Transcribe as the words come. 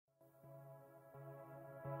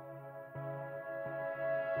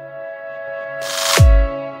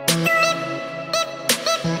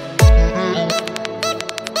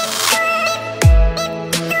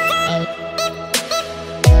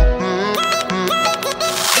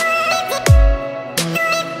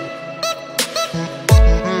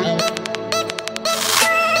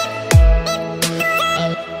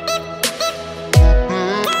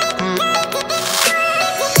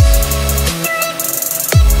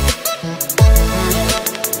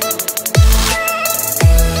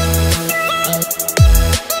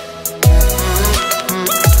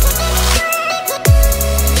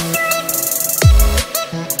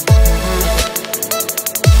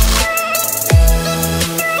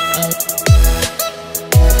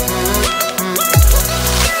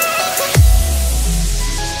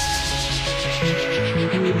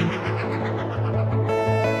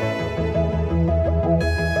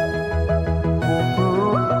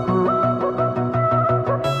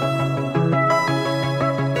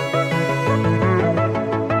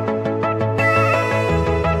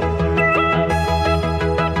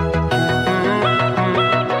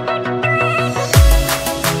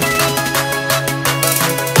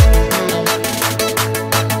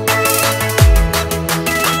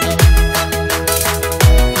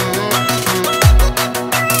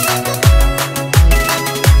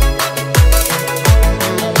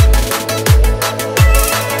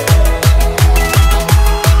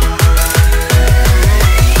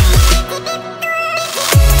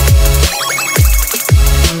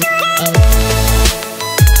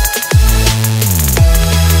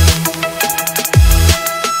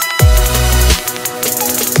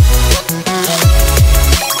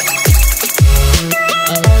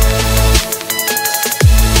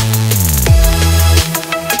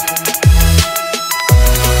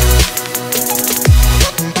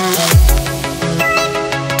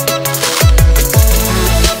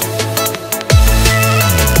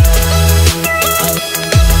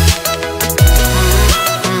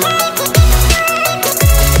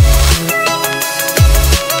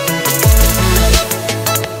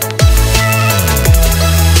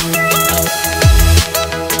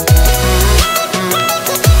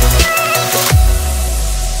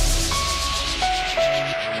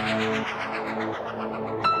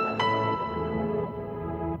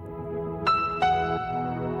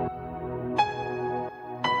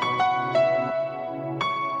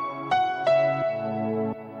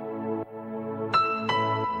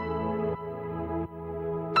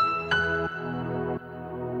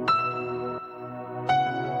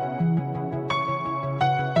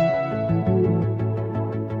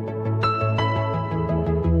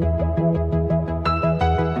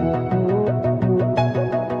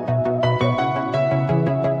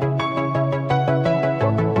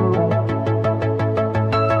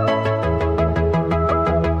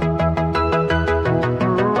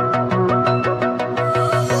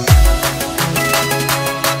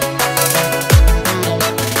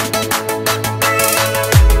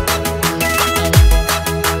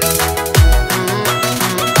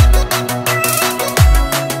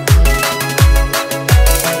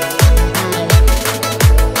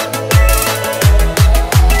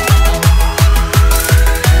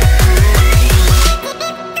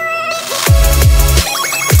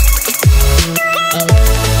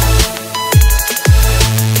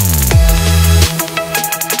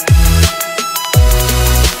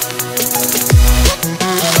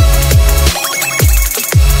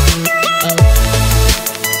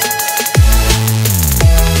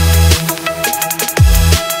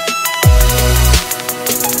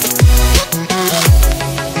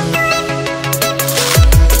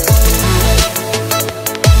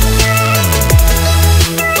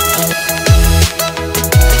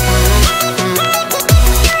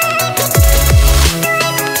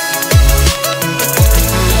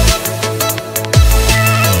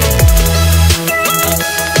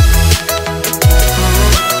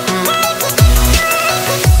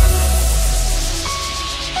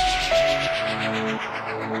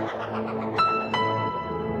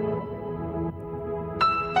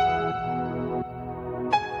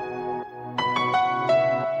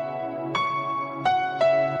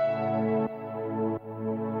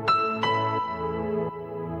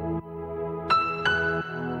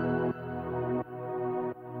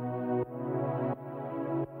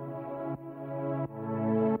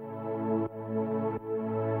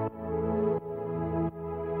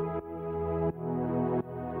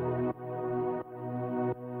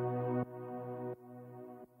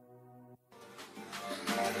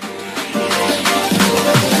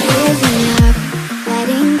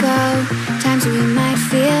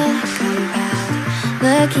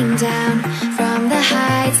looking down from the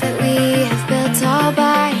heights that we have built all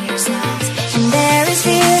by ourselves. And there is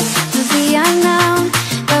fear of the unknown,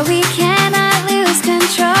 but we cannot lose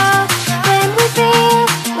control when we feel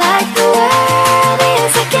like the world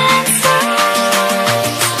is against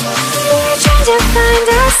us. We're trying to find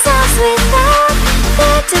ourselves without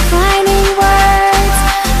the defining words.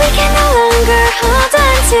 We can no longer hold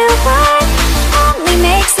on to what only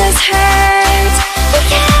makes us hurt. We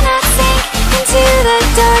cannot sink into the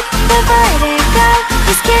dark. The vertigo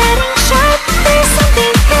is getting sharp. There's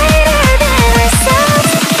something greater than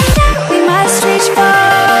ourselves that we must reach for.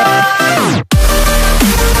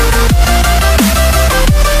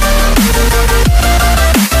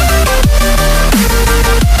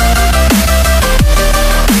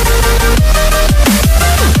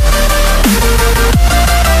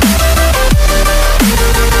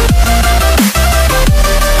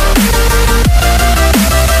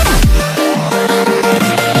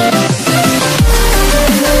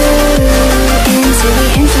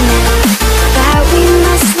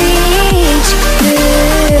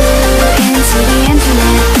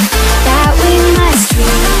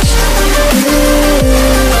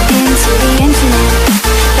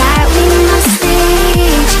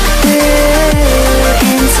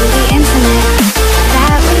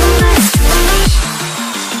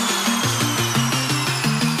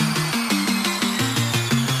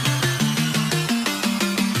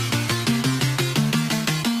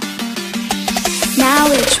 Now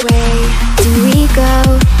which way do we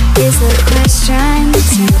go is the question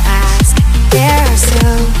to ask. There are so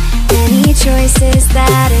many choices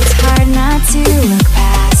that it's hard not to look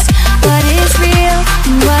past what is real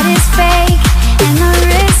and what is fake, and the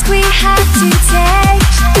risk we have to take.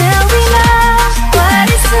 Will we know what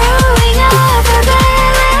is throwing over the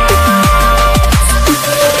lens?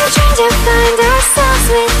 We're trying to find ourselves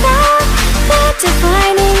without the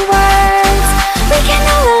defining words. We can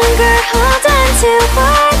no longer hold on to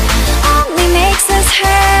what only makes us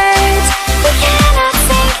hurt. We cannot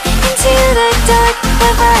sink into the dark.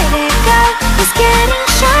 The vertigo is getting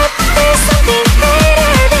sharp. There's something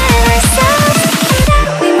greater than ourselves that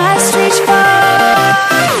we must reach for.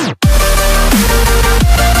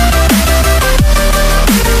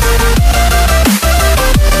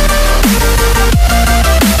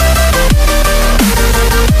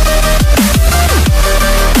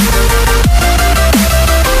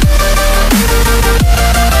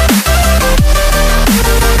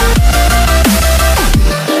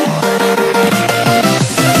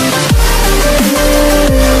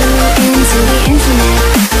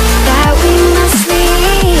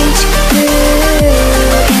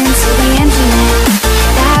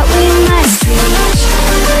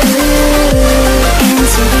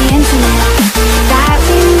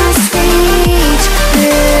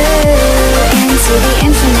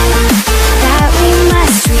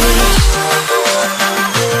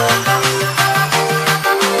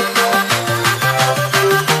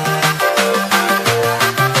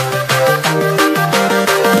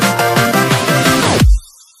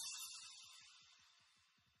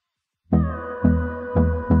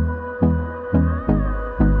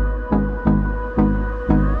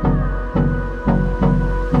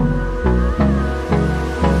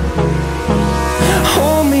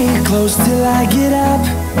 Close till I get up.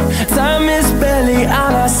 Time is barely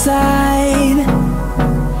on our side.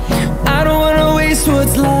 I don't wanna waste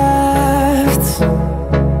what's left.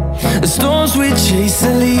 The storms we chase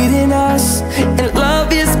are leading us, and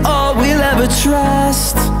love is all we'll ever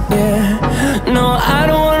trust. Yeah, no, I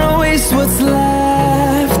don't wanna waste what's left.